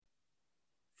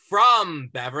From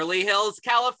Beverly Hills,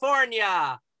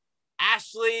 California,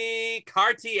 Ashley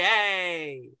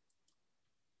Cartier.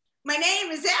 My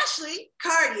name is Ashley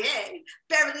Cartier.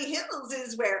 Beverly Hills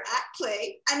is where I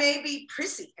play. I may be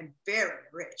prissy and very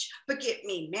rich, but get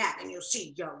me mad and you'll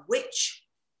see your witch.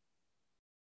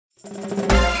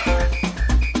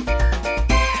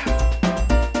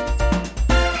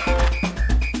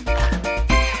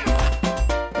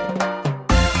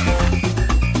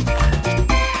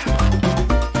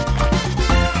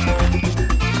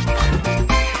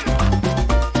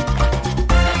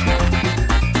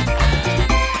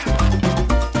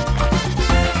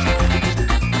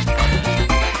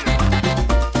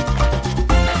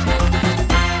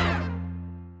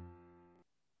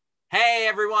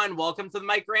 Everyone, welcome to the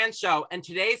Mike Grand Show, and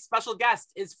today's special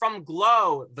guest is from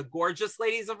Glow, the gorgeous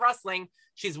ladies of wrestling.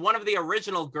 She's one of the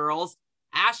original girls,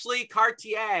 Ashley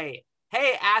Cartier.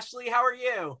 Hey, Ashley, how are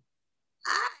you?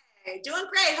 Hi, doing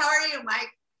great. How are you, Mike?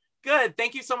 Good.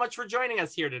 Thank you so much for joining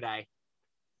us here today.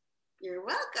 You're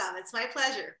welcome. It's my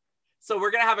pleasure. So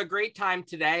we're going to have a great time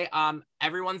today.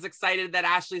 Everyone's excited that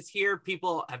Ashley's here.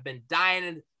 People have been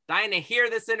dying to hear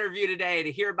this interview today,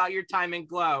 to hear about your time in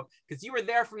Glow, because you were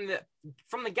there from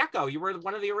the get-go. You were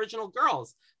one of the original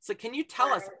girls. So can you tell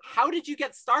us, how did you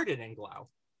get started in Glow?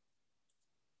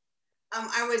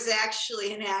 I was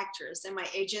actually an actress, and my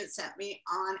agent sent me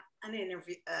on an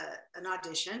interview, an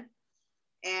audition,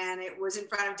 and it was in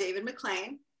front of David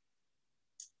McLean,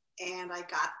 and I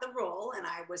got the role, and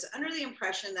I was under the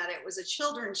impression that it was a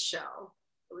children's show.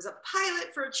 It was a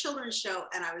pilot for a children's show,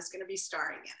 and I was going to be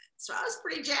starring in it. So I was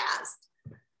pretty jazzed.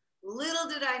 Little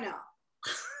did I know.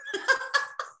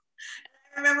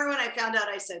 I remember when I found out,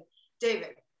 I said,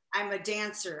 David, I'm a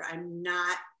dancer. I'm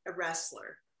not a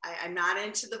wrestler. I'm not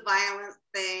into the violent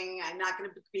thing. I'm not going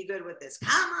to be good with this.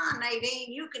 Come on,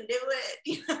 Nadine, you can do it.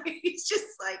 You know, he's just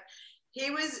like, he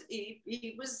was,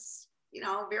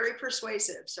 very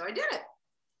persuasive. So I did it.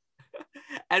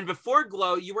 And before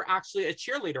Glow, you were actually a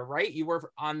cheerleader, right? You were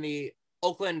on the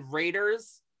Oakland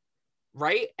Raiders,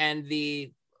 right? And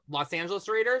the Los Angeles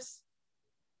Raiders?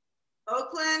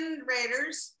 Oakland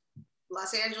Raiders,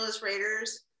 Los Angeles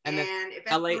Raiders, and if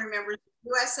anyone remembers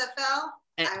USFL,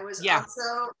 I was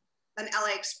also an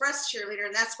LA Express cheerleader,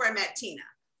 and that's where I met Tina.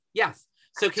 Yes.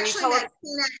 So can you tell us?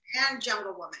 Tina and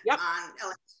Jungle Woman on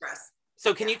LA Express.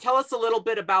 So can you tell us a little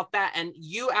bit about that? And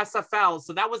USFL,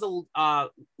 so that was a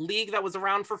league that was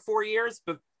around for 4 years,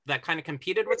 but that kind of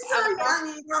competed with. So young,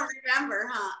 you don't remember,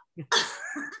 huh?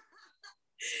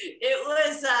 It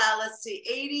was,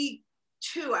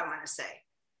 82, I want to say.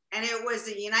 And it was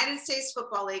the United States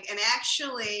Football League. And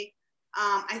actually,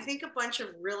 I think a bunch of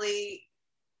really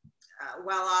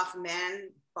well-off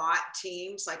men bought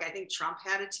teams. Like I think Trump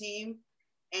had a team.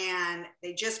 And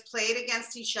they just played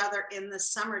against each other in the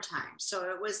summertime. So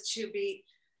it was to be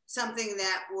something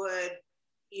that would,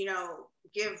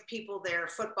 give people their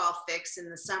football fix in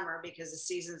the summer because the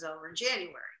season's over in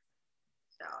January.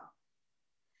 So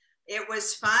it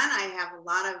was fun. I have a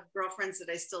lot of girlfriends that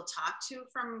I still talk to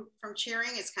from cheering.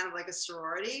 It's kind of like a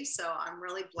sorority. So I'm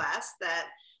really blessed that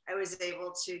I was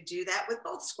able to do that with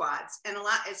both squads. And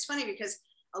it's funny because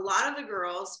a lot of the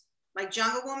girls, like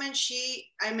Jungle Woman,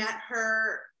 I met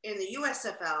her in the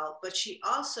USFL, but she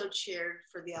also cheered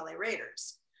for the LA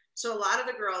Raiders. So a lot of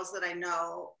the girls that I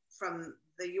know from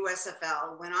the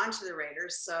USFL went on to the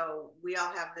Raiders. So we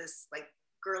all have this like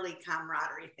girly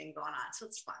camaraderie thing going on. So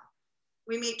it's fun.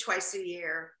 We meet twice a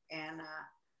year and,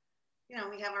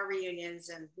 we have our reunions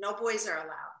and no boys are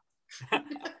allowed.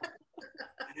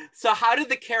 So how did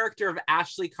the character of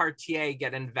Ashley Cartier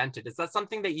get invented? Is that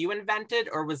something that you invented,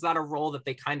 or was that a role that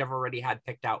they kind of already had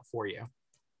picked out for you?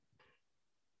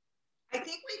 I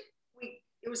think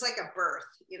it was like a birth,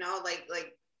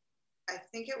 like I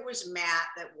think it was Matt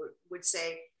that would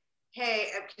say, hey,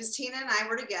 because Tina and I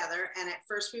were together, and at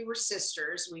first we were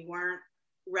sisters. We weren't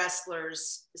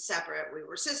wrestlers separate. We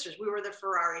were sisters. We were the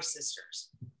Ferrari sisters.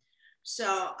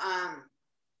 So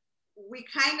we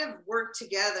kind of worked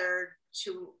together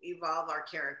to evolve our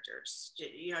characters,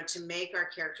 to make our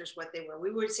characters what they were.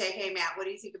 We would say, hey, Matt, what do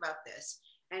you think about this?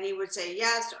 And he would say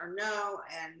yes or no.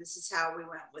 And this is how we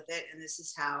went with it. And this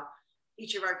is how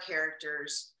each of our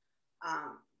characters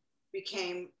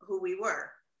became who we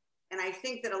were. And I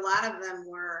think that a lot of them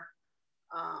were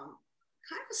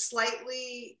kind of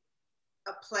slightly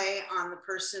a play on the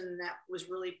person that was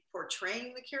really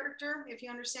portraying the character, if you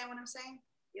understand what I'm saying.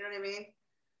 You know what I mean?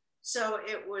 So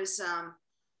it was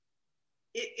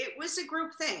it was a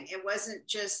group thing. It wasn't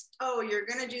just, oh, you're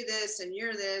going to do this and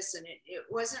you're this. And it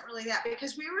wasn't really that,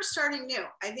 because we were starting new.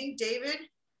 I think David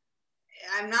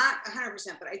I'm not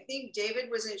 100%, but I think David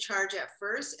was in charge at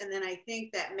first. And then I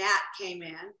think that Matt came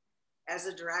in as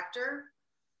a director.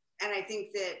 And I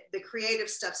think that the creative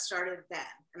stuff started then.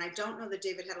 And I don't know that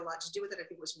David had a lot to do with it. I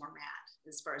think it was more Matt,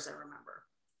 as far as I remember.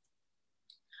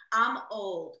 I'm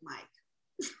old,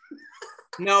 Mike.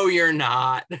 No, you're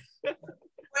not. Way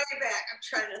back, I'm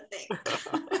trying to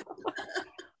think.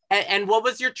 And what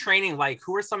was your training like?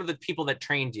 Who are some of the people that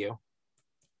trained you?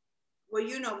 Well,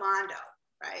 you know Mondo,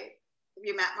 right? Have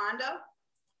you met Mondo?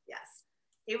 Yes.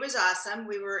 He was awesome.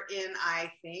 We were in,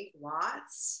 I think,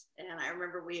 Watts. And I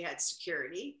remember we had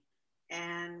security.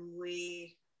 And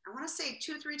I want to say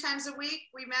 2-3 times a week,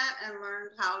 we met and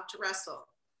learned how to wrestle.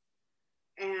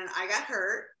 And I got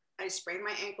hurt. I sprained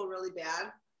my ankle really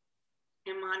bad.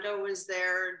 And Mondo was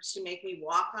there to make me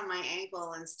walk on my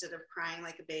ankle instead of crying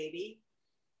like a baby.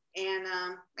 And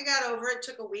I got over it. It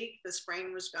took a week. The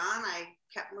sprain was gone. I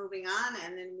kept moving on.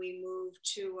 And then we moved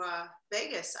to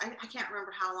Vegas. I can't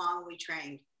remember how long we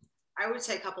trained. I would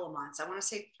say a couple of months. I want to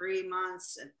say 3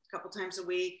 months, a couple times a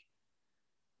week.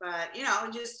 But, you know,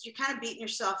 just you're kind of beating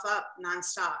yourself up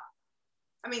nonstop.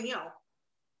 I mean, you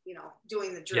know,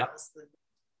 doing the drills.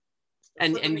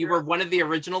 Yep. And you were one of the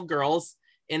original girls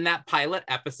in that pilot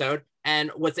episode. And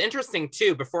what's interesting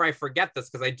too, before I forget this,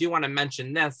 because I do want to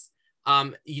mention this,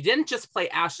 you didn't just play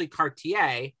Ashley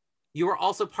Cartier, you were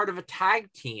also part of a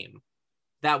tag team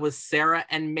that was Sarah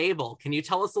and Mabel. Can you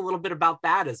tell us a little bit about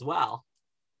that as well?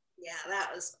 Yeah, that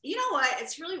was, you know what?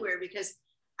 It's really weird because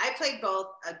I played both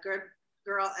a good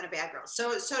girl and a bad girl.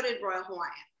 So did Royal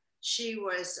Hawaiian. She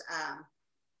was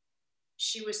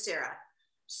Sarah.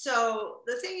 So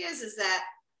the thing is that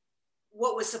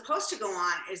what was supposed to go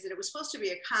on is that it was supposed to be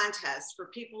a contest for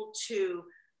people to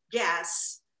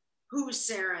guess who's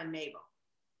Sarah and Mabel.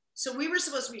 So we were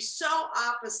supposed to be so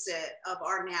opposite of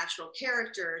our natural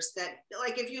characters that,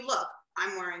 like, if you look,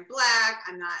 I'm wearing black.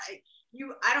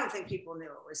 I don't think people knew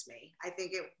it was me. I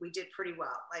think we did pretty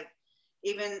well. Like,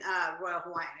 even Royal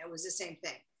Hawaiian, it was the same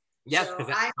thing. Yes, because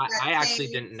so I actually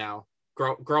didn't know.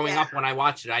 Growing up, when I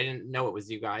watched it, I didn't know it was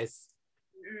you guys.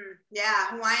 Yeah,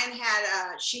 Hawaiian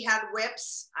had, she had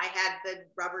whips. I had the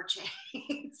rubber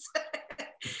chains.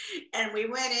 And we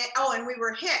went in, and we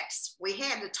were Hicks. We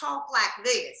had to talk like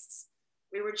this.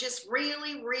 We were just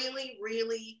really, really,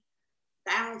 really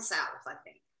down south, I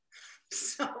think.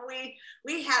 So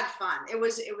we had fun. It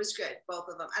was good, both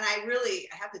of them. And I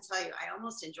have to tell you, I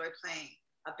almost enjoy playing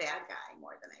a bad guy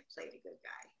more than I played a good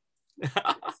guy.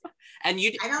 And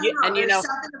you know,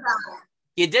 something about it.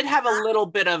 You did have a little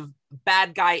bit of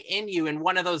bad guy in you in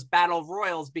one of those battle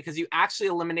royals, because you actually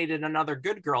eliminated another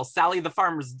good girl, Sally the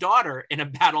farmer's daughter, in a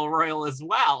battle royal as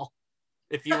well,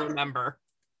 if you remember.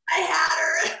 I had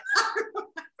her. I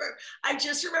remember. I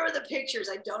just remember the pictures.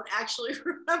 I don't actually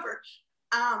remember.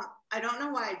 I don't know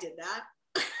why I did that.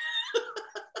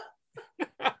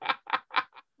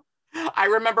 I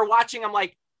remember watching, I'm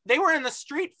like, they were in the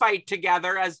street fight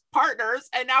together as partners,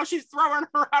 and now she's throwing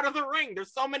her out of the ring.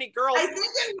 There's so many girls. I think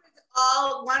it was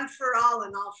all one for all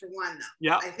and all for one, though.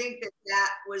 Yeah. I think that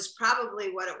was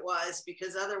probably what it was,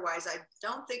 because otherwise I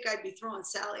don't think I'd be throwing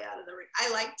Sally out of the ring.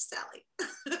 I liked Sally.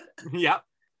 Yep.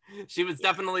 She was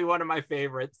definitely one of my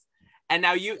favorites. And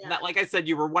now like I said,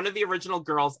 you were one of the original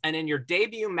girls. And in your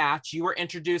debut match, you were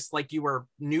introduced like you were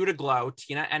new to Glow,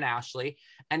 Tina and Ashley.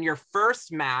 And your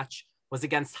first match was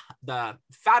against the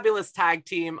fabulous tag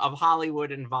team of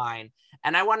Hollywood and Vine.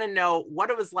 And I want to know what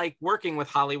it was like working with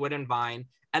Hollywood and Vine,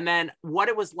 and then what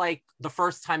it was like the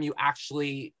first time you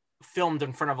actually filmed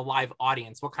in front of a live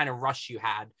audience, what kind of rush you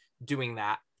had doing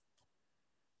that.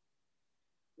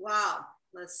 Wow,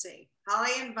 let's see.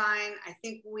 Holly and Vine, I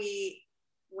think we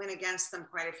went against them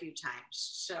quite a few times.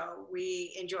 So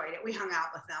we enjoyed it. We hung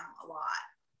out with them a lot.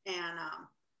 And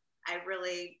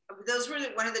those were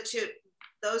one of the two.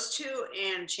 Those two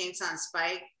and Chainsaw and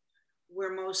Spike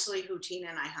were mostly who Tina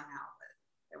and I hung out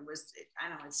with. I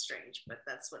know it's strange, but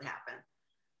that's what happened.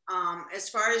 As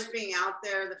far as being out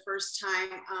there the first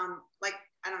time,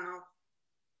 I don't know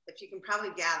if you can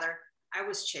probably gather, I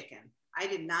was chicken. I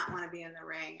did not want to be in the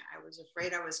ring. I was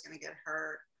afraid I was going to get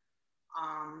hurt.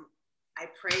 I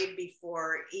prayed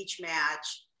before each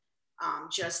match,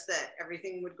 just that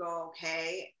everything would go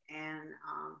okay. And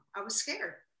I was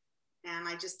scared. And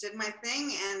I just did my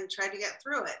thing and tried to get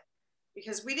through it,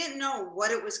 because we didn't know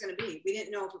what it was going to be. We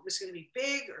didn't know if it was going to be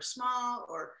big or small,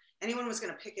 or anyone was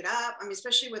going to pick it up. I mean,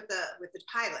 especially with the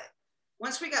pilot.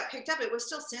 Once we got picked up, it was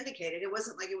still syndicated. It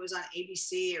wasn't like it was on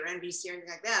ABC or NBC or anything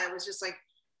like that. It was just like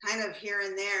kind of here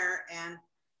and there. And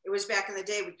it was back in the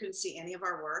day, we couldn't see any of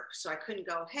our work. So I couldn't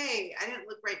go, hey, I didn't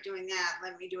look right doing that.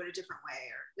 Let me do it a different way.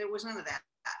 Or there was none of that,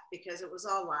 because it was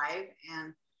all live.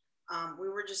 And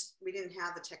we didn't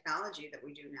have the technology that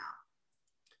we do now.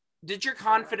 Did your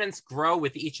confidence grow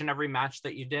with each and every match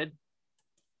that you did?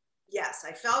 Yes,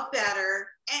 I felt better.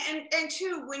 And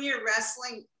too, when you're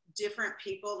wrestling different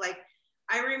people, like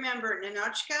I remember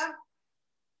Ninochka,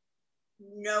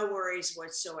 no worries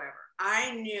whatsoever.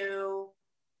 I knew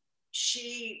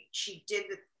she did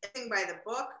the thing by the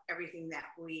book, everything that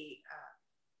we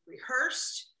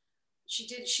rehearsed. She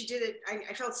did it.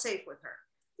 I felt safe with her,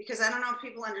 because I don't know if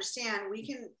people understand, we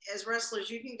can, as wrestlers,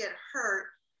 you can get hurt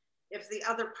if the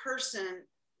other person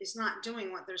is not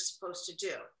doing what they're supposed to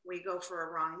do. We go for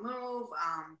a wrong move,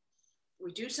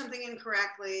 we do something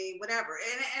incorrectly, whatever.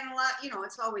 And a lot,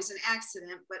 it's always an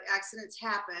accident, but accidents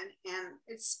happen, and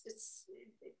it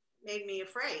made me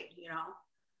afraid,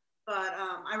 But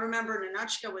I remember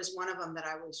Ninochka was one of them that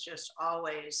I was just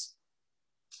always,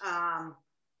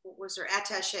 what was her,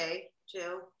 attaché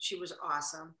too? She was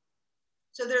awesome.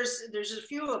 So there's a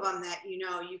few of them that,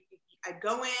 I'd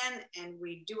go in and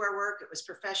we do our work. It was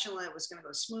professional. It was going to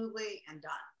go smoothly and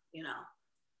done,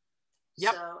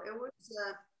 Yep. So it was,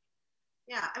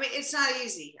 yeah, I mean, it's not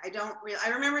easy. I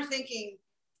remember thinking,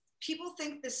 people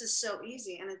think this is so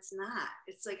easy, and it's not.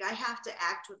 It's like, I have to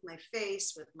act with my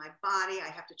face, with my body. I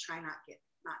have to try not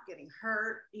getting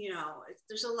hurt.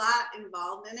 There's a lot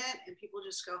involved in it, and people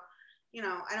just go,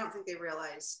 I don't think they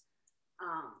realize,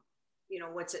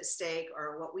 what's at stake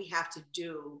or what we have to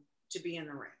do to be in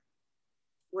the ring.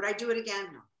 Would I do it again?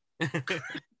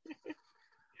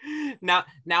 No.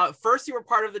 Now, at first you were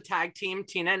part of the tag team,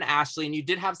 Tina and Ashley, and you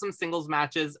did have some singles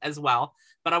matches as well.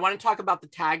 But I want to talk about the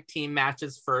tag team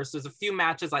matches first. There's a few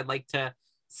matches I'd like to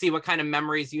see what kind of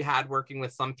memories you had working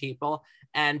with some people.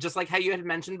 And just like how you had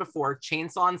mentioned before,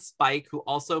 Chainsaw and Spike, who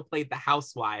also played the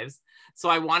Housewives. So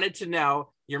I wanted to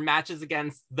know your matches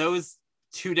against those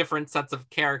two different sets of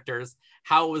characters,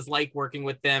 how it was like working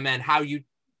with them, and how you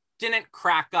didn't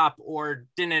crack up or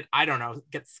didn't, I don't know,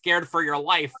 get scared for your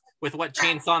life with what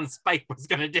Chainsaw and Spike was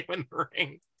going to do in the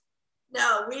ring.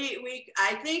 No,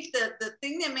 I think that the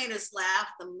thing that made us laugh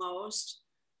the most,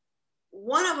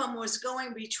 one of them was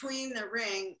going between the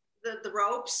ring, the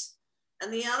ropes,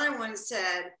 and the other one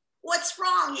said, "What's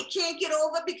wrong? You can't get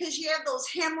over because you have those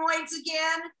hemorrhoids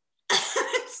again?" This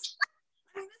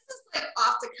is like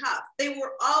off the cuff. They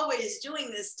were always doing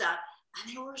this stuff,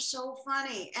 and they were so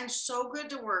funny and so good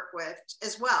to work with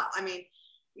as well. I mean,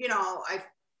 I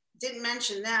didn't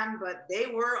mention them, but they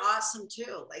were awesome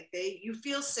too. Like you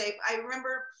feel safe. I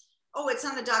remember, it's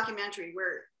on the documentary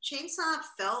where Chainsaw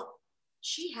felt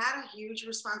she had a huge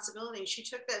responsibility, and she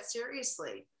took that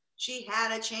seriously. She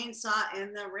had a chainsaw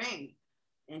in the ring,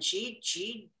 and she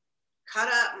cut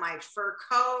up my fur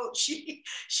coat. She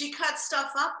cut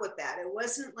stuff up with that. It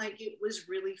wasn't like it was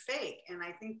really fake. And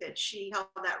I think that she held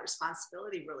that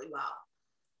responsibility really well.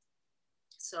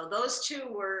 So those two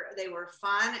were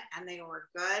fun, and they were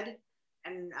good.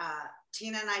 And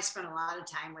Tina and I spent a lot of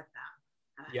time with them.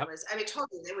 And yep.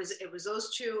 It was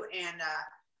those two and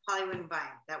Hollywood and Vine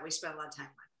that we spent a lot of time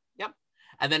with. Yep.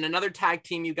 And then another tag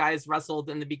team you guys wrestled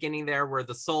in the beginning there were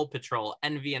the Soul Patrol,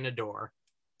 Envy and Adore.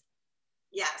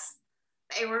 Yes,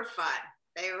 they were fun.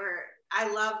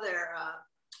 I love their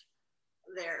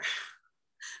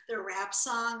rap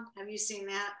song. Have you seen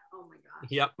that? Oh my God.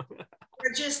 Yep.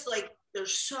 They're just like, they're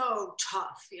so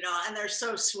tough, and they're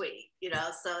so sweet,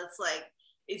 so it's like,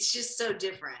 it's just so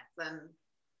different than,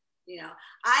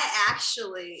 I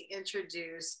actually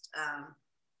introduced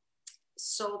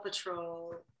Soul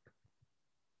Patrol.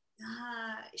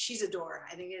 She's Adore.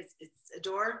 I think it's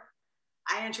Adore.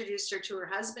 I introduced her to her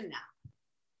husband now.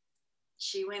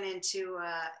 She went into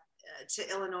to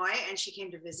Illinois, and she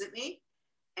came to visit me,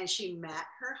 and she met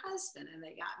her husband, and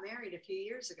they got married a few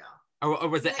years ago. Or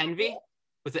was it Envy? Cool?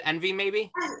 Was it Envy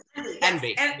maybe? Envy. Yes.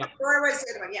 Envy. Yep. Or was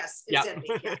the other one? Yes, it's yep.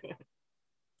 Envy. Yeah.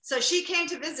 So she came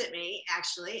to visit me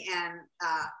actually,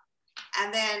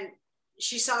 and then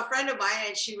she saw a friend of mine,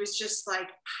 and she was just like, "I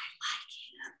like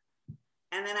him."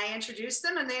 And then I introduced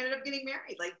them, and they ended up getting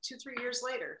married like 2-3 years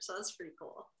later. So that's pretty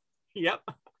cool. Yep.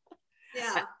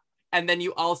 Yeah. And then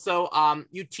you also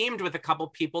you teamed with a couple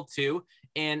people too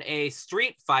in a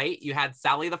street fight. You had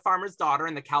Sally the Farmer's Daughter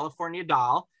and the California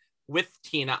Doll with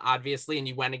Tina, obviously, and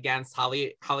you went against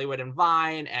Hollywood and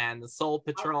Vine and the Soul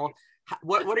Patrol. Okay.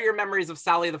 What are your memories of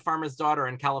Sally the Farmer's Daughter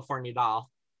and California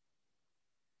Doll?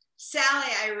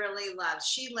 Sally, I really loved.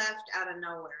 She left out of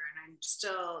nowhere, and I'm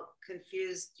still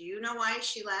confused. Do you know why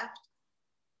she left?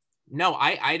 No,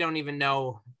 I don't even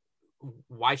know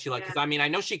why she left. Because I mean, I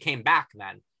know she came back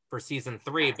then for season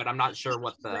 3, but I'm not sure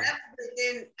what the. Left, but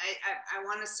then I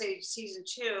want to say season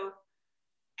 2,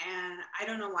 And I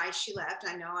don't know why she left.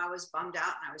 I know I was bummed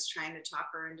out and I was trying to talk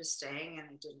her into staying and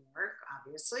it didn't work,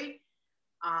 obviously.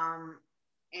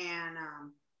 And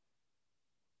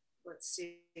let's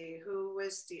see, who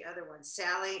was the other one?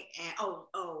 Sally and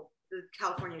the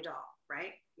California doll,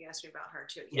 right? You asked me about her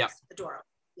too. Yes, yep. Adorable.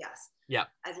 Yes. Yeah.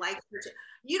 I like her too.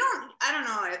 I don't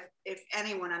know if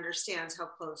anyone understands how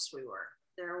close we were.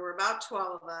 There were about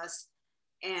 12 of us,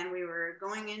 and we were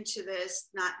going into this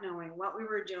not knowing what we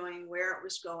were doing, where it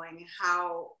was going,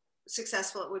 how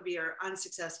successful it would be or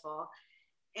unsuccessful.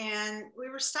 And we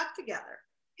were stuck together.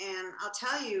 And I'll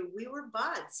tell you, we were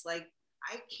buds. Like,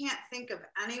 I can't think of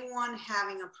anyone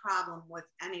having a problem with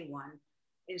anyone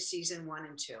in season 1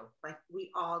 and 2. Like,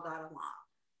 we all got along.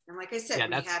 And like I said,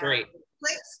 we had great. Our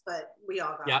place, but we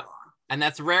all got along. And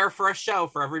that's rare for a show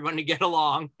for everyone to get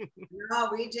along. No,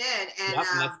 we did. And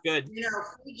that's good.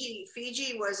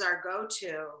 Fiji was our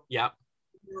go-to. Yep.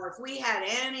 If we had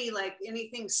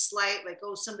anything slight, like,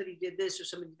 oh, somebody did this or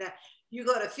somebody did that, you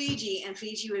go to Fiji and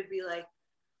Fiji would be like,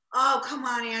 oh, come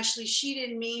on, Ashley, she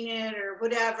didn't mean it or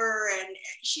whatever. And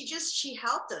she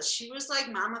helped us. She was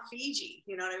like Mama Fiji,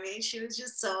 you know what I mean? She was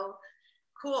just so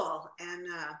cool. And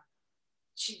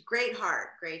great heart,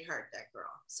 that girl.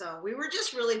 So we were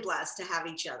just really blessed to have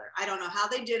each other. I don't know how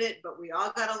they did it, but we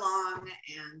all got along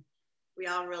and we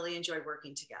all really enjoyed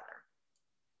working together.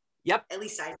 Yep. At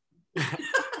least I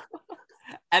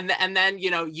And then,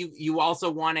 you also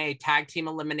won a tag team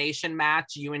elimination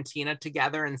match, you and Tina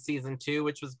together in season 2,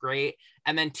 which was great.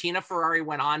 And then Tina Ferrari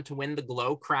went on to win the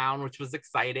Glow Crown, which was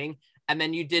exciting. And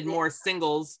then you did more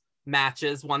singles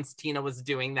matches once Tina was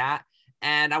doing that.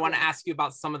 And I want to ask you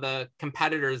about some of the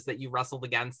competitors that you wrestled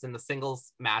against in the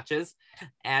singles matches.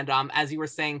 And as you were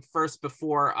saying first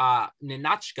before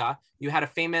Ninotchka, you had a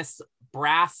famous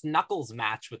brass knuckles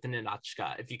match with the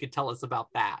Ninotchka. If you could tell us about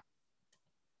that.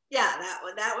 Yeah,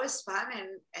 that was fun.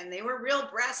 And they were real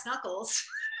brass knuckles.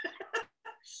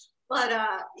 But,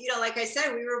 like I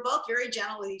said, we were both very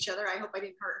gentle with each other. I hope I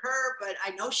didn't hurt her, but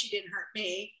I know she didn't hurt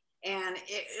me. And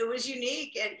it was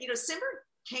unique. And, Simber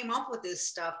came up with this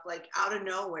stuff like out of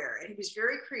nowhere, and he was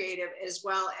very creative, as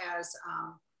well as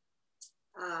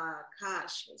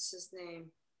what's his name,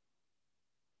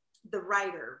 the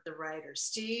writer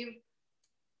Steve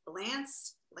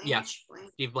Blanche. Yeah, Steve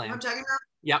Blanche. You know what I'm talking about?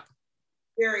 Yep.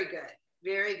 Very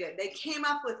good. They came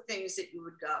up with things that you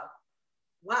would go,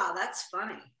 wow, that's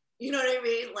funny, you know what I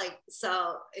mean? Like,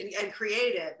 so and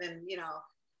creative, and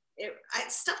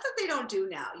stuff that they don't do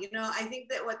now. I think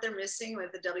that what they're missing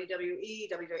with the WWE,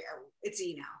 it's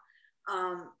E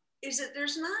now, is that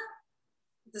there's not,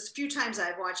 this few times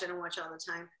I've watched, I don't watch all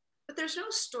the time, but there's no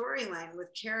storyline with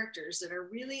characters that are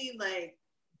really like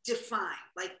defined.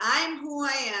 Like, I'm who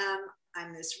I am.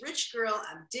 I'm this rich girl.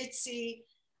 I'm ditzy.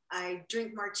 I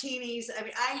drink martinis. I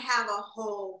mean, I have a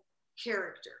whole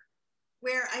character,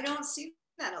 where I don't see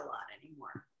that a lot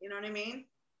anymore. You know what I mean?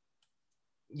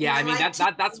 Yeah, I mean,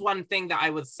 that's one thing that I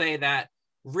would say that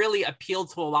really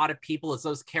appealed to a lot of people, is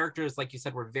those characters, like you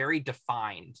said, were very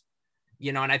defined,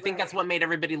 and I think that's what made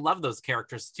everybody love those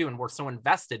characters too, and were so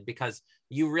invested, because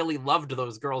you really loved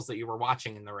those girls that you were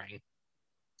watching in the ring.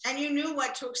 And you knew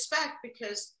what to expect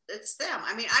because it's them.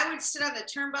 I mean, I would sit on the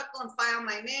turnbuckle and file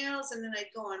my nails, and then I'd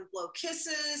go and blow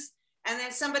kisses, and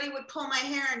then somebody would pull my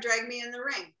hair and drag me in the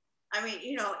ring. I mean,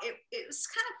 it was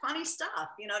kind of funny stuff,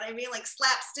 you know what I mean? Like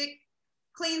slapstick,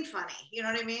 clean funny, you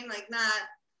know what I mean? Like, not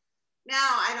now,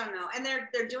 I don't know. And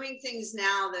they're doing things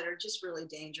now that are just really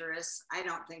dangerous. I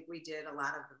don't think we did a lot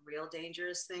of the real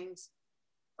dangerous things.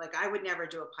 Like, I would never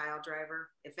do a pile driver.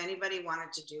 If anybody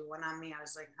wanted to do one on me, I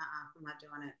was like, I'm not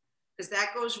doing it. Because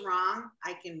that goes wrong,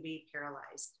 I can be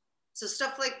paralyzed. So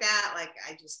stuff like that, like,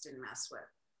 I just didn't mess with.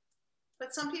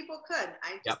 But some people could.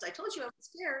 I told you I was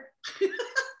scared.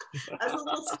 I was a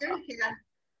little scared kid.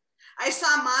 I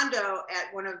saw Mondo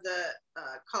at one of the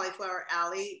Cauliflower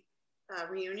Alley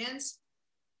reunions.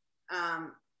 And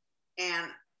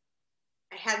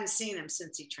I hadn't seen him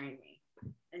since he trained me.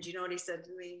 And you know what he said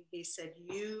to me? He said,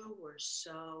 "You were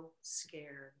so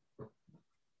scared."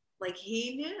 Like,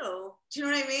 he knew, do you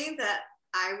know what I mean? That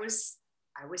I was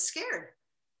scared.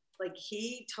 Like,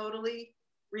 he totally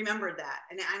remembered that.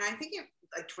 And I think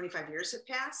like 25 years had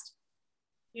passed.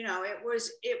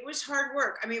 It was hard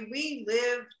work. I mean, we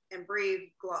lived and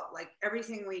breathed Glow, like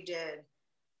everything we did,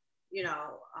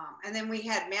 and then we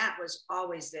had Matt was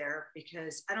always there,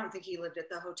 because I don't think he lived at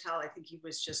the hotel. I think he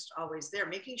was just always there,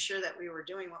 making sure that we were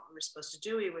doing what we were supposed to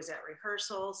do. He was at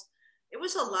rehearsals. It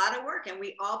was a lot of work, and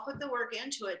we all put the work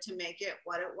into it to make it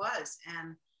what it was.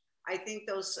 And I think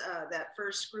that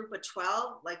first group of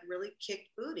 12, like, really kicked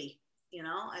booty. You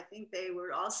know, I think they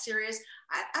were all serious.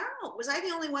 I don't know. Was I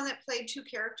the only one that played two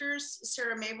characters?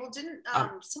 Sarah Mabel didn't.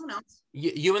 Someone else.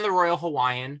 You and the Royal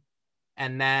Hawaiian,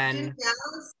 and then didn't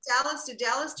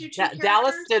Dallas do two characters?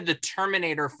 Dallas did the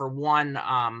Terminator for one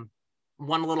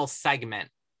little segment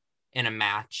in a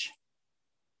match.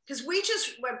 Because we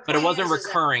just but it wasn't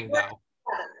recurring though.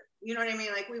 You know what I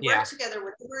mean? Like we worked together.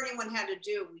 Whatever anyone had to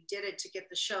do, we did it to get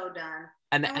the show done.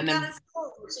 And we got it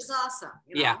full, which is awesome.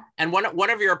 You know? And one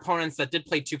of your opponents that did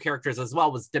play two characters as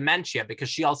well was Dementia, because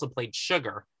she also played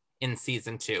Sugar in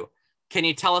season 2. Can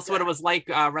you tell us what it was like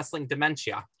wrestling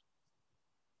Dementia?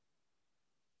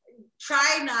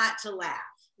 Try not to laugh,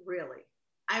 really.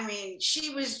 I mean,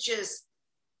 she was just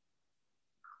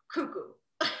cuckoo.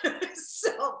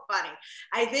 So funny.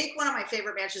 I think one of my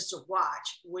favorite matches to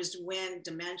watch was when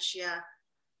Dementia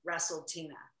wrestled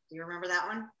Tina. Do you remember that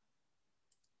one?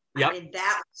 Yeah. I mean,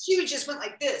 she would just went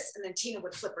like this, and then Tina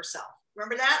would flip herself.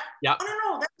 Remember that? Yeah.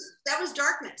 Oh no, that was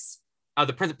Darkness. Oh,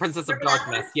 the Princess of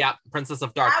Darkness. Yeah, Princess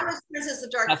of Darkness. That was Princess of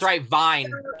Darkness. That's right.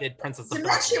 Vine did Princess of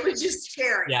Darkness. Dementia was just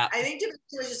scary. Yeah. I think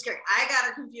Dementia was just scary. I got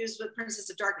her confused with Princess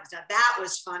of Darkness. Now that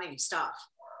was funny stuff.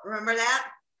 Remember that?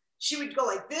 She would go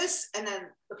like this, and then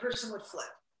the person would flip.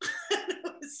 It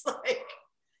was like,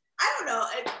 I don't know.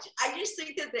 I just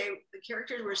think that the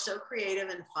characters were so creative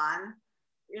and fun.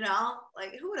 You know,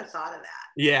 like who would have thought of that?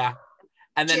 Yeah.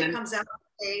 And then Jim comes out on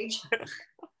stage.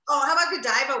 Oh, how about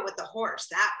Godiva with the horse?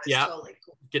 That was totally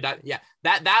cool. Yeah,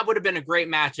 that would have been a great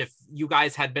match if you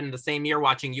guys had been the same year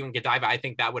watching you and Godiva. I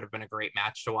think that would have been a great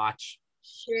match to watch.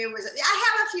 She was.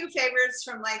 I have a few favorites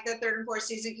from like the 3rd and 4th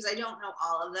season because I don't know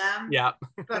all of them. Yeah.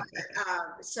 But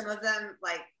some of them,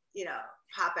 like, you know,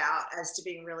 pop out as to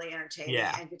being really entertaining.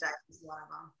 Yeah. And Godiva is one of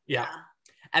them. Yeah.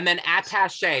 And then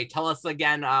Attaché. Tell us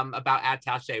again about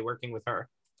Attaché, working with her.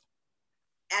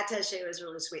 Attaché was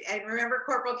really sweet. And remember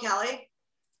Corporal Kelly?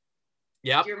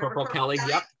 Yep. Corporal Kelly.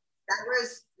 Yep.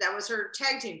 That was her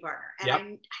tag team partner. And I don't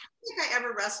think I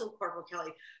ever wrestled Corporal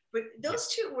Kelly. But those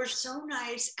two were so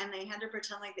nice, and they had to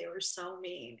pretend like they were so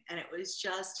mean, and it was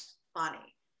just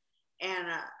funny. And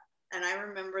I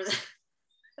remember that.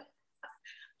 I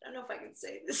don't know if I can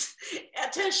say this.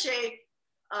 Attaché,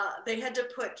 they had to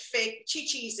put fake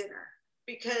chi-chis in her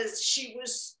because she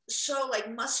was so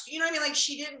like muscular. You know what I mean? Like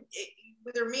she didn't,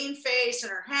 with her mean face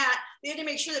and her hat. They had to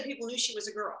make sure that people knew she was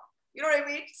a girl. You know what I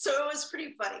mean? So it was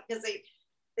pretty funny because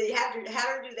they had her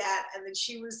do that, and then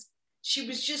she was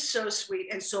just so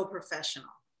sweet and so professional.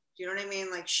 Do you know what I mean?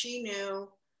 Like she knew,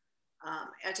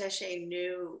 Attaché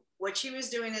knew what she was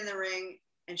doing in the ring,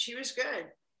 and she was good.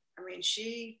 I mean,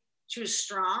 she was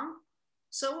strong.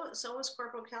 So was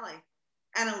Corporal Kelly.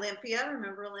 And Olympia,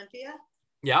 remember Olympia?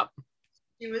 Yep.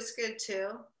 She was good too.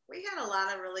 We had a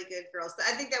lot of really good girls.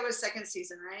 I think that was 2nd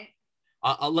season, right?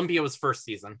 Olympia was 1st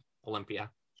season. Olympia.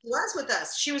 She was with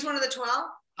us. She was one of the 12?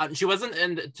 She wasn't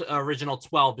in the original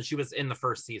 12, but she was in the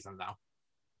 1st season, though.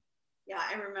 Yeah,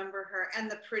 I remember her. And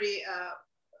the pretty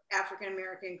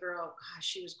African-American girl. Gosh,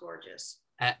 she was gorgeous.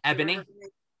 Ebony?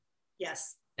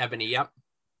 Yes. Ebony, yep.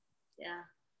 Yeah.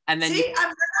 And then see,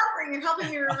 I'm remembering. You're helping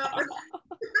me remember.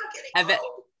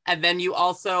 and then you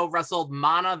also wrestled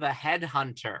Mana the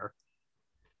Headhunter.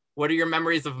 What are your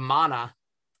memories of Mana?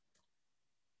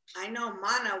 I know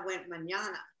Mana went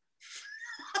mañana.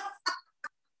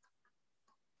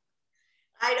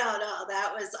 I don't know.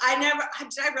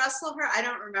 Did I wrestle her? I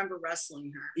don't remember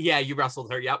wrestling her. Yeah, you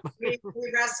wrestled her. Yep. We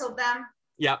wrestled them.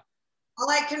 Yep. All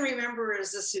I can remember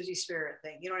is the Susie Spirit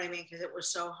thing. You know what I mean? Because it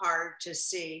was so hard to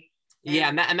see.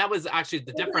 And that was actually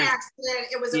the difference.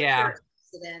 It was a pure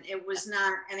accident. It was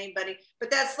not anybody.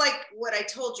 But that's like what I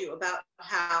told you about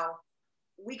how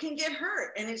we can get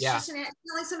hurt. And it's just it's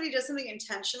not like somebody does something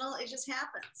intentional. It just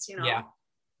happens, you know? Yeah.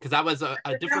 Because that was a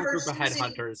different group of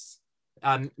headhunters.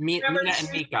 Mina and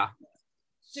Mika.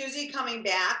 Susie coming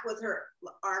back with her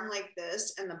arm like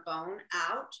this and the bone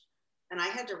out. And I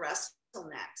had to wrestle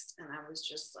next. And I was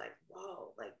just like,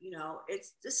 whoa, like, you know,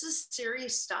 this is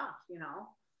serious stuff, you know?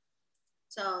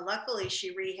 So luckily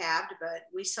she rehabbed, but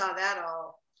we saw that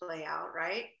all play out,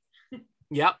 right?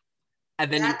 Yep.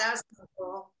 And then that was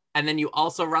cool. And then you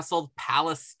also wrestled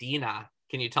Palestina.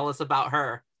 Can you tell us about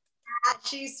her?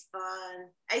 She's fun.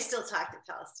 I still talk to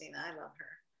Palestina. I love her.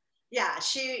 Yeah,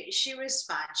 she was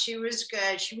fun. She was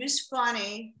good. She was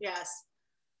funny. Yes.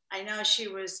 I know she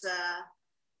was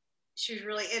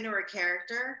really into her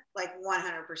character, like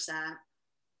 100%.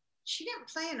 She didn't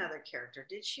play another character,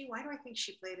 did she? Why do I think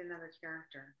she played another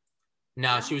character?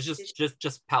 No, she was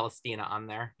just Palestina on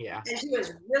there. Yeah. And she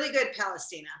was really good,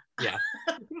 Palestina. Yeah.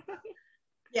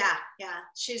 Yeah.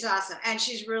 She's awesome. And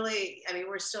she's really, I mean,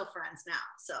 we're still friends now.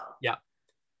 So yeah.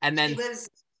 And then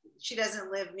she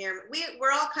doesn't live near me.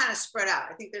 We're all kind of spread out.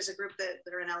 I think there's a group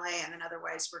that are in LA, and then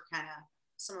otherwise we're kind of,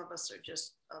 some of us are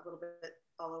just a little bit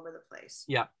all over the place.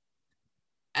 Yeah.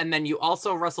 And then you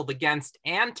also wrestled against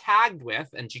and tagged with,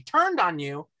 and she turned on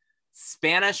you,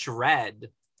 Spanish Red.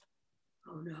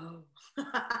 Oh no.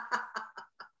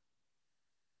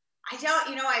 I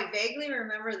don't, I vaguely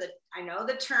remember that. I know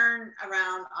the turn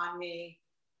around on me.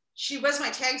 She was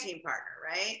my tag team partner,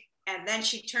 right? And then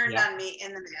she turned on me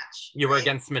in the match. You were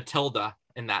against Matilda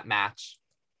in that match.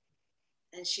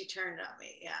 And she turned on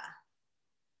me, yeah.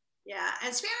 Yeah,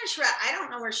 and Spanish Red, I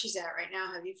don't know where she's at right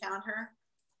now. Have you found her?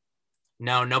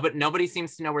 No, but nobody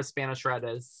seems to know where Spanish Red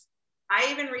is. I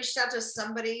even reached out to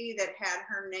somebody that had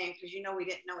her name, because we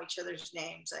didn't know each other's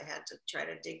names. I had to try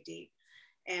to dig deep.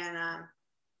 And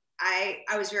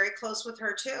I was very close with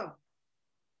her too.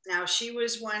 Now, she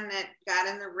was one that got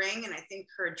in the ring, and I think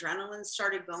her adrenaline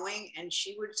started going, and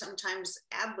she would sometimes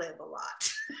ad-lib a lot.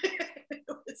 It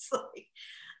was like,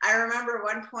 I remember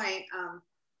one point,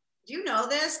 do you know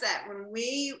this, that when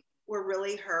we were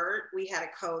really hurt, we had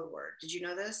a code word? Did you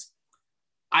know this?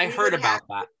 I heard about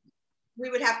that.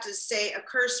 We would have to say a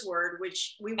curse word,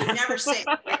 which we would never say,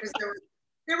 because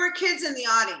there were kids in the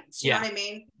audience. You know what I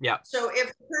mean? Yeah. So if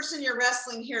the person you're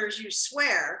wrestling hears you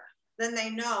swear, then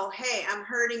they know, hey, I'm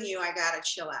hurting you. I got to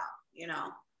chill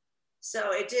out,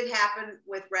 So it did happen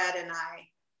with Red and I.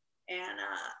 And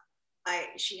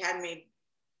she had me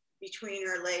between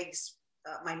her legs,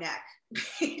 my neck,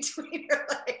 between her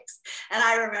legs. And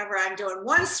I remember I'm doing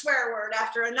one swear word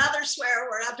after another swear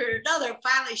word after another.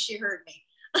 Finally, she heard me.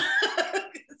 I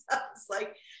was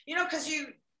like, because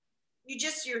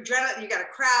your adrenaline, you got a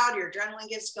crowd, your adrenaline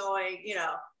gets going,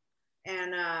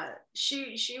 and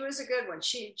she was a good one.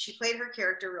 She played her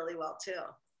character really well too.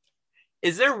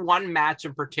 Is there one match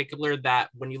in particular that,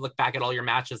 when you look back at all your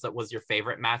matches, that was your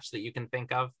favorite match that you can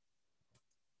think of?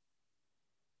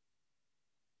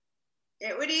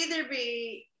 It would either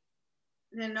be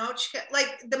Ninochka,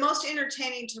 like the most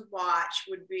entertaining to watch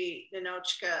would be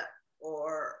Ninochka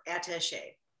or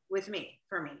Attaché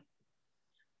for me.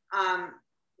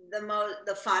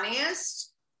 The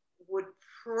funniest would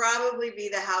probably be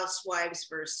the Housewives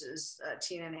versus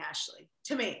Tina and Ashley,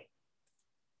 to me.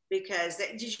 Because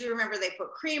did you remember they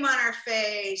put cream on our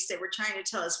face? They were trying to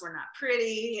tell us we're not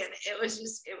pretty, and it was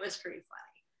pretty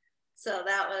funny. So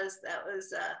that was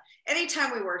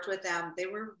anytime we worked with them, they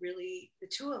were really, the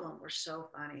two of them were so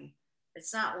funny.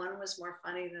 It's not one was more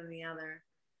funny than the other.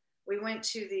 We went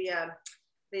to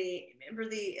remember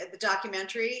the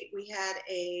documentary? We had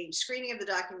a screening of the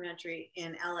documentary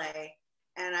in LA.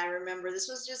 And I remember this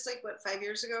was just like, 5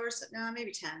 years ago or so? No,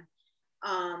 maybe 10.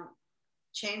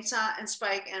 Chainsaw and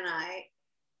Spike and I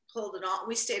pulled it all.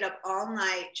 We stayed up all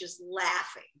night just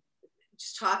laughing,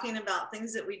 just talking about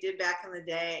things that we did back in the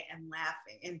day and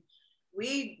laughing. And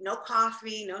no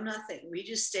coffee, no nothing. We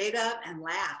just stayed up and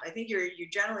laughed. I think your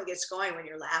adrenaline gets going when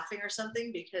you're laughing or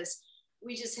something, because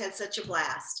we just had such a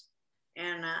blast.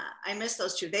 And I miss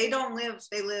those two. They live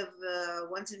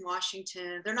one's in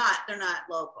Washington. They're not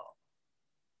local.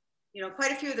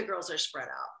 Quite a few of the girls are spread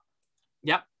out.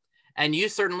 Yep. And you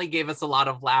certainly gave us a lot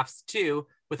of laughs too,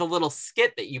 with a little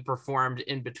skit that you performed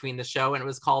in between the show. And it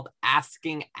was called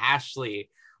Asking Ashley,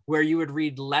 where you would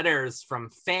read letters from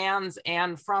fans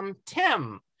and from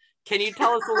Tim. Can you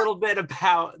tell us a little bit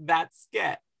about that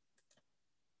skit?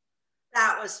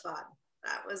 That was fun.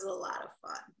 That was a lot of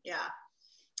fun. Yeah.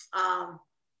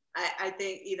 I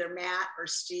think either Matt or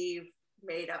Steve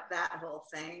made up that whole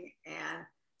thing, and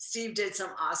Steve did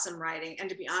some awesome writing. And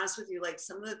to be honest with you, like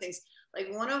some of the things, like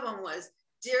one of them was,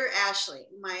 "Dear Ashley,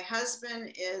 my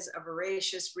husband is a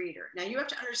voracious reader." Now you have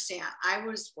to understand, I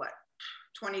was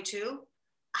 22?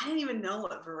 I didn't even know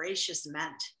what voracious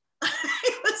meant.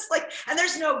 It was like, and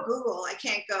there's no Google. I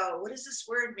can't go, what does this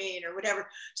word mean or whatever.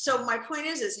 So my point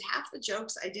is half the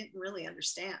jokes I didn't really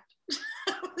understand.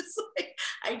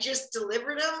 I just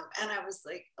delivered them, and I was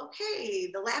like, okay,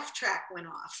 the laugh track went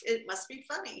off. It must be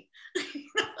funny.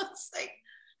 It's like,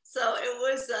 so it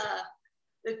was,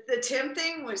 the Tim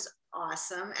thing was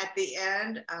awesome. At the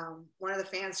end, one of the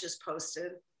fans just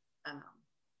posted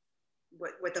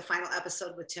what the final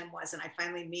episode with Tim was, and I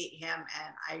finally meet him,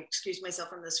 and I excuse myself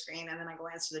from the screen, and then I go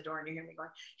answer the door, and you hear me going,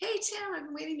 "Hey Tim, I've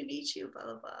been waiting to meet you," blah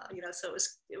blah blah. So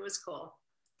it was cool.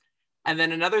 And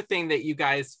then another thing that you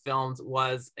guys filmed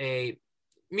was a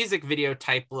music video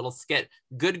type little skit,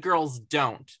 Good Girls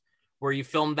Don't, where you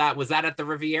filmed that. Was that at the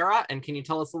Riviera? And can you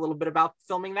tell us a little bit about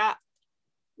filming that?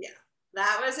 Yeah,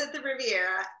 that was at the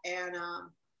Riviera. And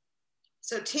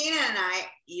so Tina and I,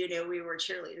 we were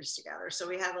cheerleaders together. So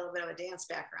we had a little bit of a dance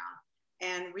background.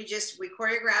 And we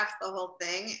choreographed the whole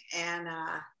thing and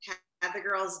had the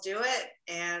girls do it,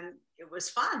 and it was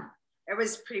fun. It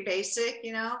was pretty basic,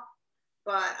 you know,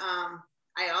 but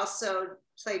I also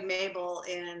played Mabel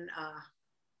in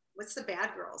what's the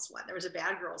Bad Girls one? There was a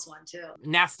Bad Girls one too.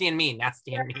 Nasty and Mean.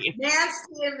 Nasty and Mean.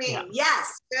 Nasty and Mean. Yeah.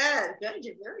 Yes, good.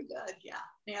 You're very good. Yeah,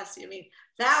 Nasty and Mean.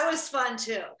 That was fun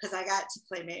too, because I got to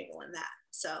play Mabel in that.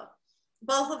 So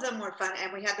both of them were fun,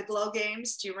 and we had the glow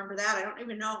games. Do you remember that? I don't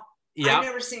even know. Yep. I've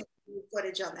never seen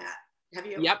footage on that. Have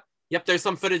you? Yep. There's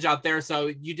some footage out there.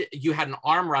 So you had an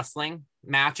arm wrestling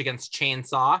match against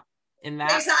Chainsaw in that.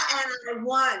 Chainsaw, and I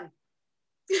won.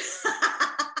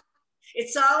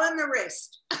 It's all in the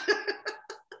wrist.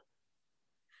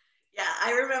 Yeah,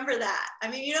 I remember that. I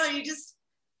mean, you know,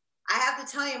 I have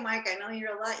to tell you, Mike, I know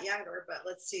you're a lot younger, but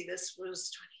let's see, this was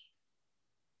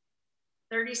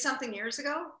 30 something years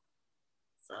ago.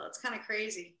 So it's kind of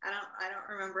crazy. I don't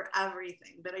remember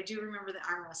everything, but I do remember the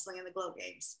arm wrestling and the glow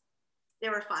games. They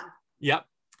were fun. Yep.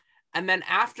 And then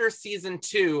after season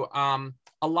 2,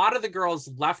 a lot of the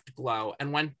girls left Glow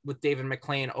and went with David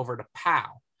McLean over to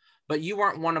POW, but you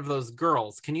weren't one of those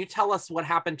girls. Can you tell us what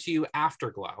happened to you after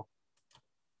Glow?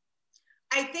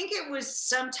 I think it was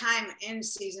sometime in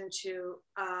season 2.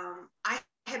 I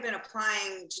had been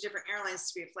applying to different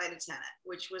airlines to be a flight attendant,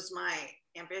 which was my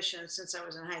ambition since I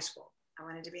was in high school. I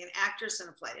wanted to be an actress and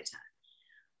a flight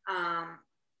attendant.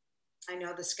 I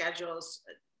know the schedules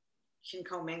can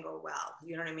commingle well.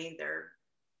 You know what I mean?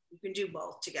 You can do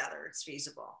both together. It's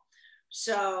feasible.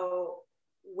 So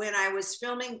when I was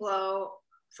filming Glow,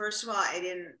 first of all,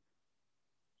 I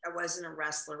wasn't a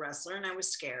wrestler, and I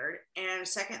was scared. And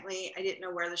secondly, I didn't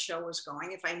know where the show was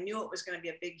going. If I knew it was going to be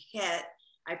a big hit,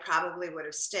 I probably would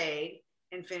have stayed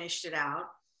and finished it out.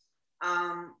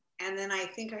 And then I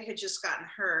think I had just gotten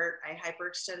hurt. I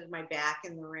hyperextended my back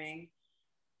in the ring.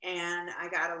 And I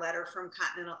got a letter from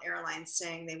Continental Airlines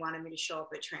saying they wanted me to show up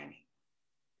at training.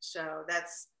 So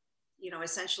that's, you know,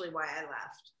 essentially why I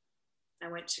left. I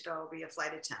went to go be a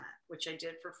flight attendant, which I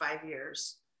did for 5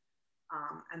 years.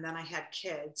 And then I had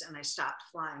kids and I stopped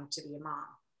flying to be a mom.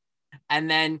 And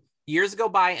then years go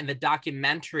by and the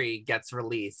documentary gets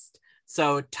released.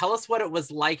 So tell us what it was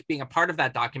like being a part of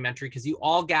that documentary, because you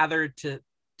all gathered to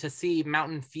see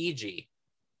Mountain Fiji.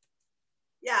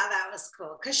 Yeah, that was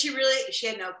cool. Because she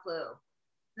had no clue.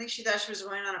 I think she thought she was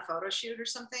going on a photo shoot or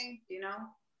something, you know?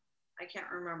 I can't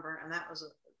remember. And that was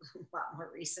a lot more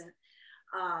recent.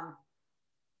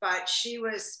 But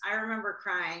I remember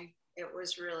crying. It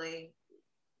was really,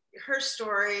 her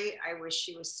story, I wish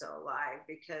she was still alive,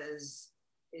 because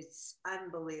it's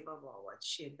unbelievable what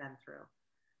she had been through.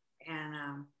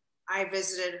 And I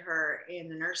visited her in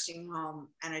the nursing home,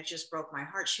 and it just broke my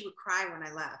heart. She would cry when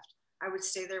I left. I would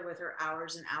stay there with her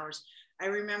hours and hours. I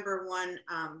remember one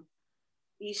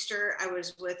Easter, I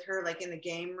was with her like in the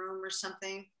game room or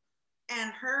something,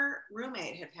 and her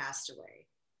roommate had passed away.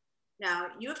 Now,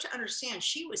 you have to understand,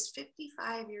 she was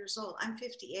 55 years old. I'm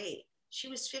 58. She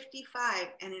was 55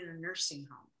 and in a nursing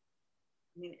home.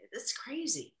 I mean, it's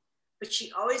crazy. But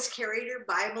she always carried her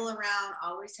Bible around,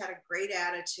 always had a great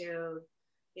attitude,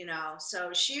 you know.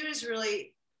 So she was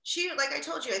really, like I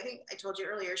told you, I think I told you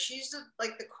earlier, she's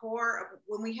like the core of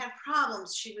when we had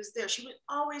problems, she was there. She was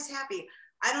always happy.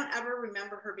 I don't ever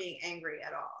remember her being angry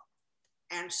at all.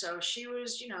 And so she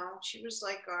was, you know, she was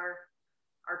like our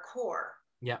core.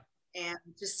 Yeah. And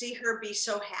to see her be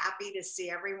so happy to see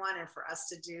everyone, and for us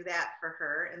to do that for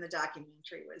her in the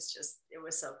documentary was just, it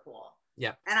was so cool.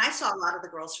 Yeah. And I saw a lot of the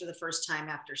girls for the first time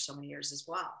after so many years as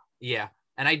well. Yeah.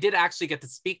 And I did actually get to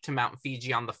speak to Mountain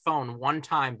Fiji on the phone one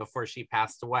time before she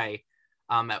passed away,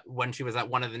 when she was at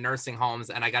one of the nursing homes.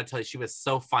 And I got to tell you, she was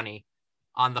so funny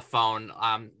on the phone,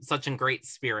 such in great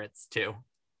spirits too.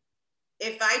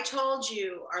 If I told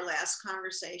you our last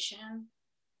conversation,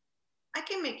 I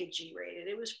can make it G-rated.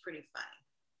 It was pretty funny.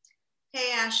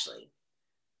 Hey, Ashley,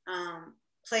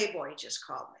 Playboy just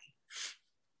called me.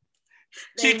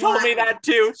 She told me that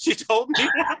too. She told me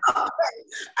that.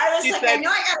 I was like, I know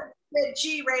I got to get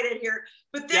G-rated here.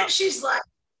 But then she's like,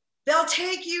 they'll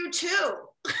take you too.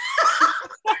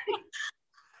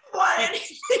 What?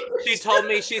 She told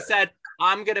me, she said,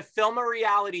 I'm going to film a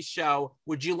reality show.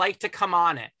 Would you like to come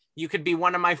on it? You could be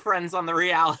one of my friends on the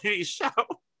reality show.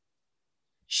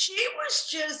 She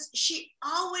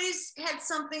always had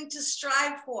something to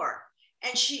strive for.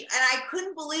 And I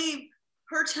couldn't believe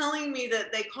her telling me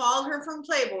that they called her from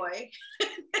Playboy.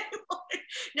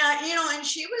 Now, you know, and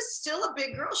she was still a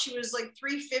big girl. She was like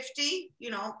 350, you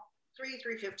know,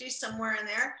 350, somewhere in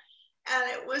there. And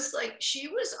it was like, she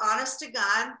was honest to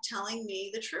God telling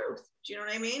me the truth. Do you know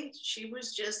what I mean? She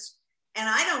was just, and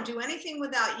I don't do anything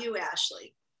without you,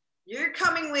 Ashley. You're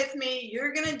coming with me.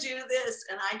 You're going to do this.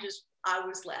 And I just I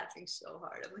was laughing so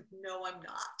hard. I'm like, no, I'm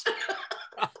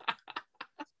not.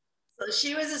 So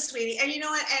she was a sweetie. And you know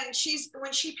what? And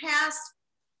when she passed,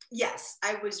 yes,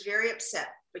 I was very upset.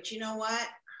 But you know what?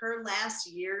 Her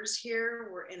last years here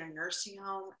were in a nursing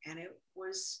home, and it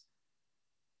was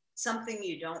something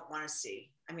you don't want to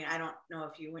see. I mean, I don't know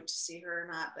if you went to see her or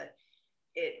not, but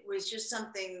it was just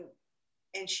something.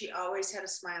 And she always had a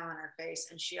smile on her face,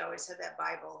 and she always had that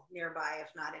Bible nearby, if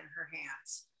not in her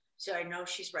hands. So I know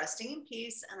she's resting in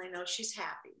peace, and I know she's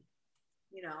happy,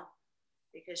 you know,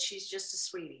 because she's just a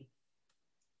sweetie.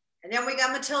 And then we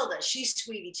got Matilda. She's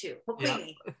sweetie too. Well,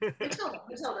 Queenie. Yep.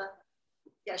 Matilda.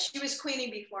 Yeah, she was Queenie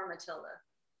before Matilda,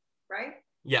 right?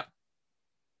 Yep.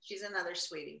 She's another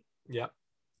sweetie. Yep.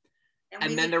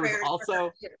 And then there was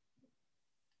also,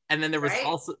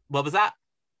 what was that?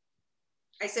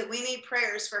 I said, we need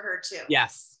prayers for her too.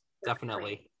 Yes,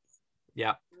 definitely.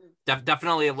 Yeah,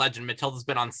 definitely a legend. Matilda's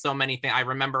been on so many things. I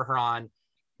remember her on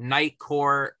Night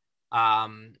Court. I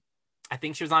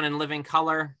think she was on In Living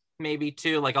Color, maybe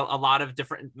too. Like a lot of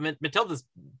different. Matilda's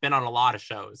been on a lot of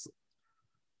shows.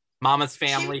 Mama's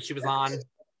Family, she was on.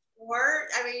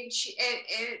 I mean, she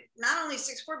not only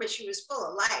 6'4", but she was full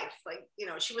of life. Like, you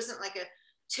know, she wasn't like a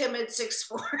timid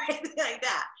 6'4", anything like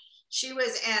that. She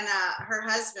was, and her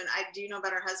husband, do you know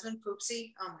about her husband,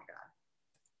 Poopsie? Oh my God.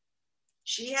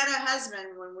 She had a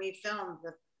husband when we filmed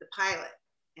the pilot,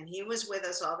 and he was with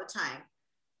us all the time.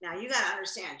 Now you got to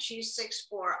understand, she's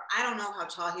 6'4". I don't know how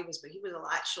tall he was, but he was a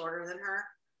lot shorter than her.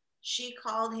 She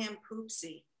called him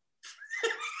Poopsie.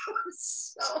 It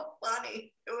was so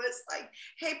funny. It was like,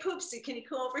 hey, Poopsie, can you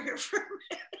come over here for a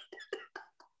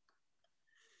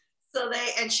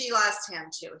minute? And she lost him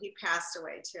too. He passed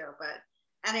away too, but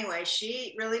anyway,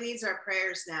 she really needs our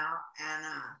prayers now, and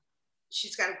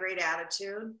she's got a great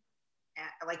attitude,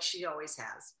 like she always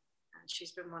has. And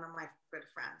she's been one of my good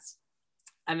friends.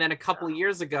 And then a couple of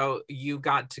years ago, you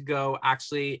got to go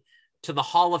actually to the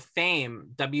Hall of Fame,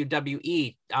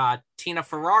 WWE. Tina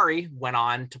Ferrari went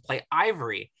on to play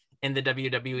Ivory in the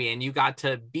WWE, and you got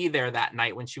to be there that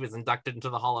night when she was inducted into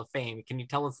the Hall of Fame. Can you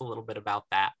tell us a little bit about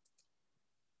that?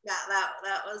 Yeah,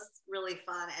 that was really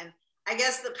fun. And I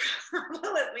guess the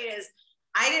problem with me is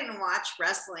I didn't watch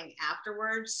wrestling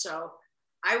afterwards. So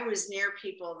I was near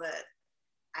people that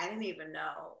I didn't even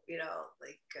know, you know,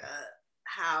 like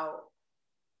how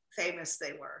famous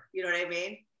they were. You know what I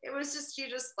mean? It was just,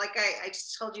 like I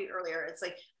just told you earlier, it's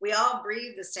like we all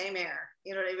breathe the same air.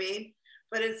 You know what I mean?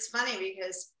 But it's funny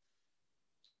because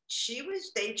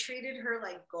they treated her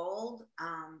like gold.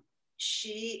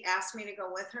 She asked me to go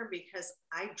with her because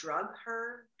I drug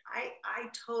her. I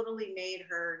totally made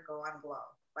her go on glow.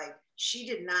 Like, she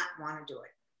did not want to do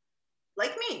it.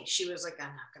 Like me, she was like,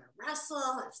 I'm not going to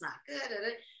wrestle. It's not good at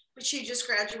it. But she just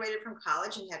graduated from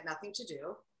college and had nothing to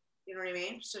do. You know what I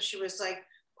mean? So she was like,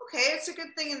 okay, it's a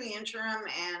good thing in the interim.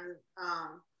 And,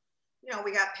 you know,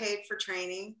 we got paid for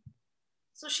training.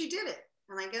 So she did it.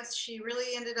 And I guess she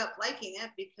really ended up liking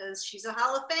it because she's a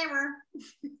Hall of Famer.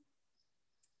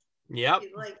 Yep.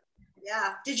 Like,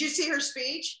 yeah. Did you see her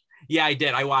speech? Yeah, I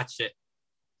did. I watched it.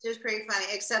 It was pretty funny,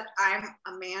 except I'm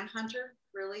a manhunter,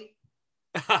 really.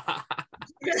 And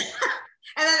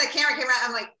then the camera came out.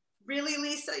 I'm like, really,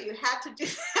 Lisa? You had to do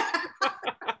that?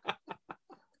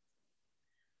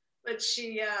 But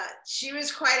she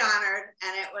was quite honored,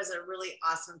 and it was a really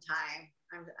awesome time.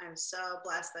 I'm so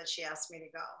blessed that she asked me to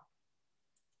go.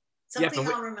 Something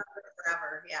I'll remember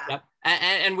forever. Yeah. Yep.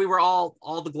 And we were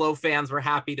all the Glow fans were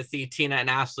happy to see Tina and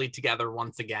Ashley together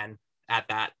once again at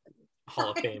that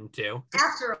Hall of Fame too.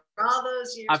 After all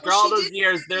those years. After all those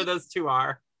years, there those two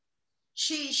are.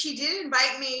 She did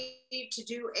invite me to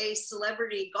do a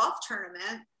celebrity golf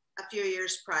tournament a few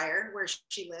years prior, where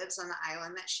she lives on the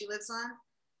island that she lives on.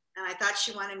 And I thought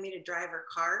she wanted me to drive her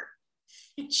cart.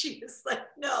 And she was like,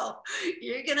 no,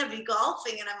 you're going to be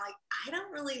golfing. And I'm like, I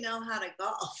don't really know how to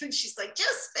golf. And she's like,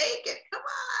 just fake it. Come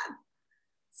on.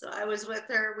 So I was with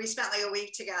her. We spent like a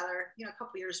week together, you know, a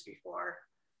couple years before.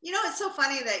 You know, it's so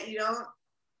funny that you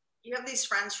have these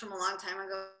friends from a long time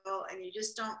ago, and you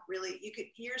just don't really,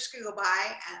 years could go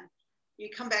by and you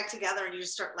come back together and you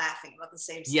just start laughing about the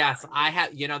same stuff. Yes, I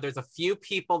have, you know, there's a few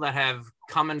people that have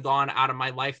come and gone out of my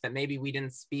life that maybe we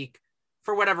didn't speak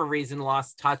for whatever reason,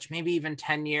 lost touch, maybe even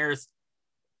 10 years,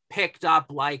 picked up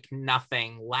like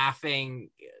nothing, laughing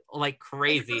like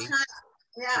crazy.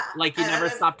 Yeah. Like you never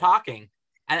stopped talking.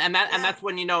 And that's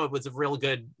when, you know, it was a real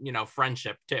good, you know,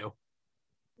 friendship too.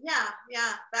 Yeah.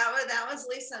 That was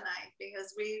Lisa and I,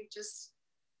 because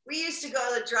we used to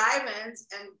go to the drive-ins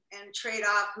and trade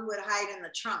off who would hide in the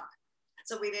trunk,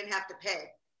 so we didn't have to pay.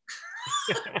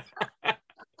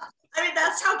 I mean,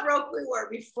 that's how broke we were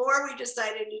before we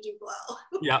decided to do Glow.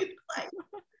 Yeah. Like,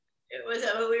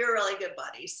 we were really good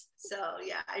buddies. So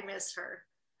yeah, I miss her.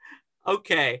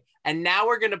 Okay. And now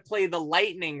we're going to play the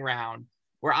lightning round,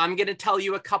 where I'm going to tell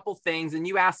you a couple things and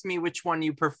you ask me which one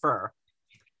you prefer.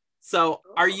 So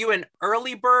are you an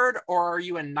early bird or are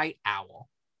you a night owl?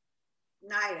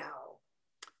 Night owl.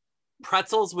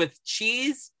 Pretzels with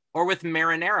cheese or with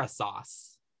marinara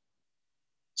sauce?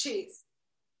 Cheese.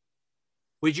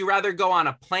 Would you rather go on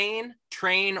a plane,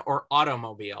 train, or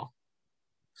automobile?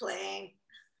 Plane.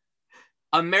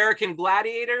 American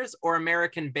Gladiators or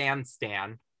American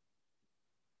Bandstand?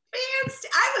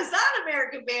 I was on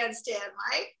American Bandstand,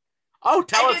 Mike. Oh,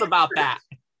 tell us about that.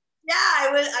 Yeah,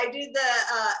 I did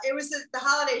it was the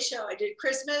holiday show. I did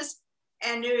Christmas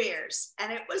and New Year's,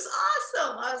 and it was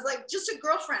awesome. I was like, just a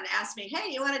girlfriend asked me,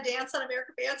 hey, you want to dance on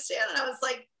American Bandstand? And I was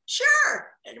like,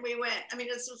 sure. And we went. I mean,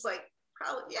 this was like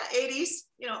probably, 80s,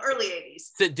 early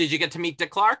 80s. So did you get to meet Dick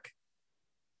Clark?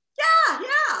 Yeah.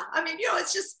 I mean,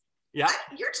 it's just, yeah.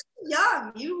 You're too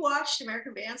young. You watched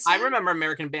American Bandstand? I remember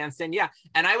American Bandstand, yeah.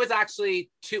 And I was actually,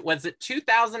 was it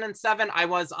 2007? I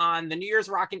was on the New Year's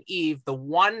Rockin' Eve, the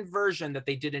one version that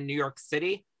they did in New York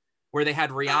City, where they had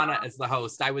Rihanna as the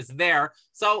host. I was there.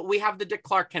 So we have the Dick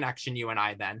Clark connection, you and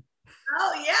I then.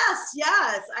 Oh,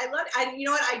 yes. I love it. You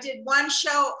know what? I did one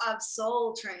show of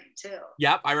Soul Train, too.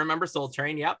 Yep, I remember Soul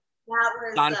Train, yep. That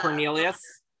was, Don Cornelius.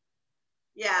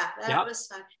 Yeah, that was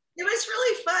fun. It was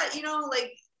really fun.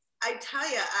 Like, I tell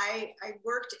you, I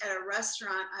worked at a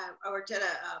restaurant. I worked at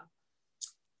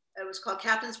it was called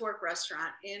Captain's Work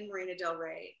Restaurant in Marina Del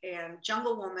Rey. And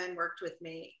Jungle Woman worked with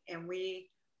me. And we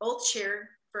both cheered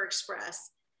for Express.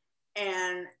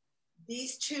 And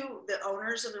these two, the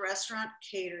owners of the restaurant,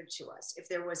 catered to us. If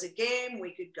there was a game,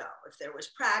 we could go. If there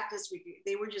was practice,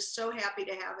 they were just so happy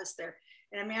to have us there.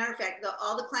 And a matter of fact,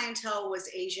 all the clientele was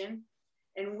Asian.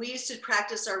 And we used to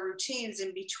practice our routines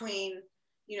in between,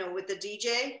 with the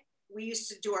DJ. We used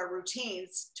to do our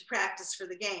routines to practice for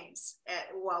the games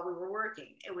while we were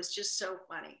working. It was just so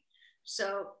funny.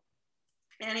 So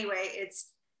anyway,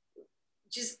 it's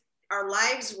just, our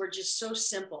lives were just so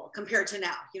simple compared to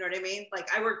now. You know what I mean? Like,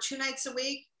 I worked 2 nights a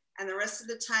week and the rest of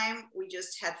the time we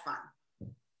just had fun.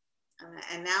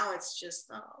 And now it's just,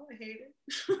 I hate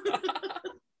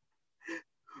it.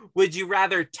 Would you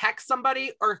rather text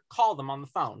somebody or call them on the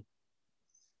phone?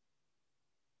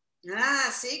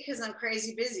 See, because I'm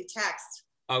crazy busy. Text.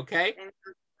 Okay. And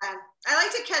I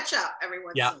like to catch up every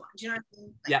once in a while. Do you know what I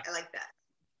mean? I like that.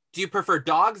 Do you prefer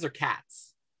dogs or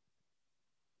cats?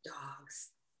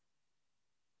 Dogs.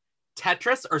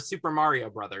 Tetris or Super Mario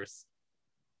Brothers?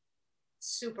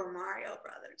 Super Mario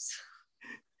Brothers.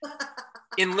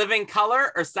 In Living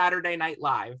Color or Saturday Night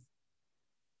Live?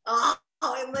 Oh,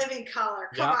 In Living Color.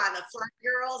 Come on, the Fly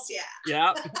Girls. Yeah.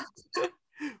 Yeah.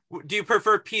 Do you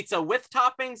prefer pizza with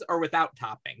toppings or without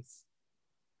toppings?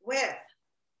 With.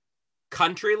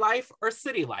 Country life or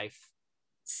city life?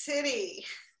 City.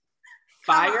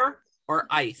 Fire or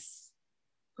ice?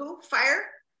 Who? Fire?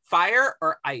 Fire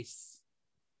or ice?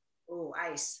 Oh,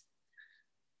 ice.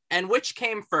 And which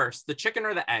came first, the chicken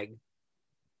or the egg?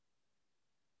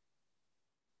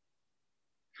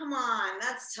 Come on,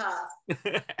 that's tough.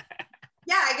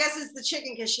 Yeah, I guess it's the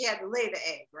chicken because she had to lay the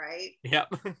egg, right?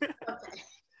 Yep. Okay.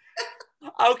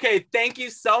 Okay, thank you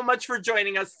so much for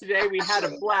joining us today. We had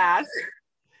a blast.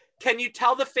 Can you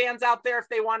tell the fans out there if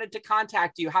they wanted to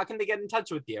contact you, how can they get in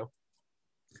touch with you?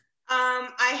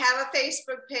 I have a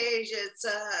Facebook page. It's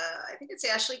I think it's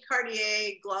Ashley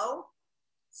Cartier Glow.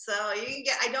 So you can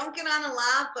get, I don't get on a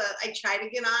lot, but I try to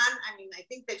get on. I mean, I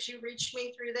think that you reached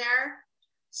me through there.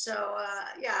 So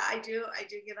yeah, I do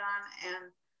get on,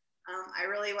 and I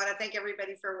really want to thank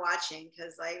everybody for watching,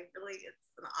 because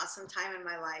it's an awesome time in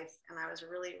my life, and I was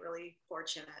really, really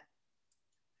fortunate.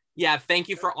 Yeah, thank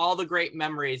you for all the great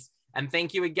memories, and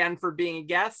thank you again for being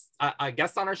a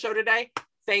guest on our show today.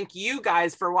 Thank you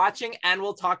guys for watching, and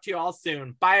we'll talk to you all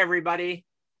soon. Bye, everybody.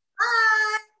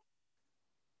 Bye.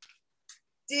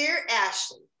 Dear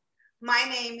Ashley, my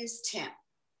name is Tim,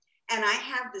 and I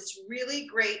have this really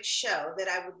great show that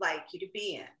I would like you to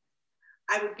be in.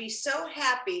 I would be so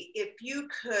happy if you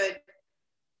could.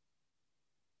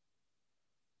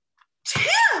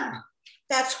 Tim,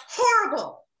 that's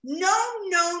horrible. No,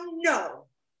 no, no.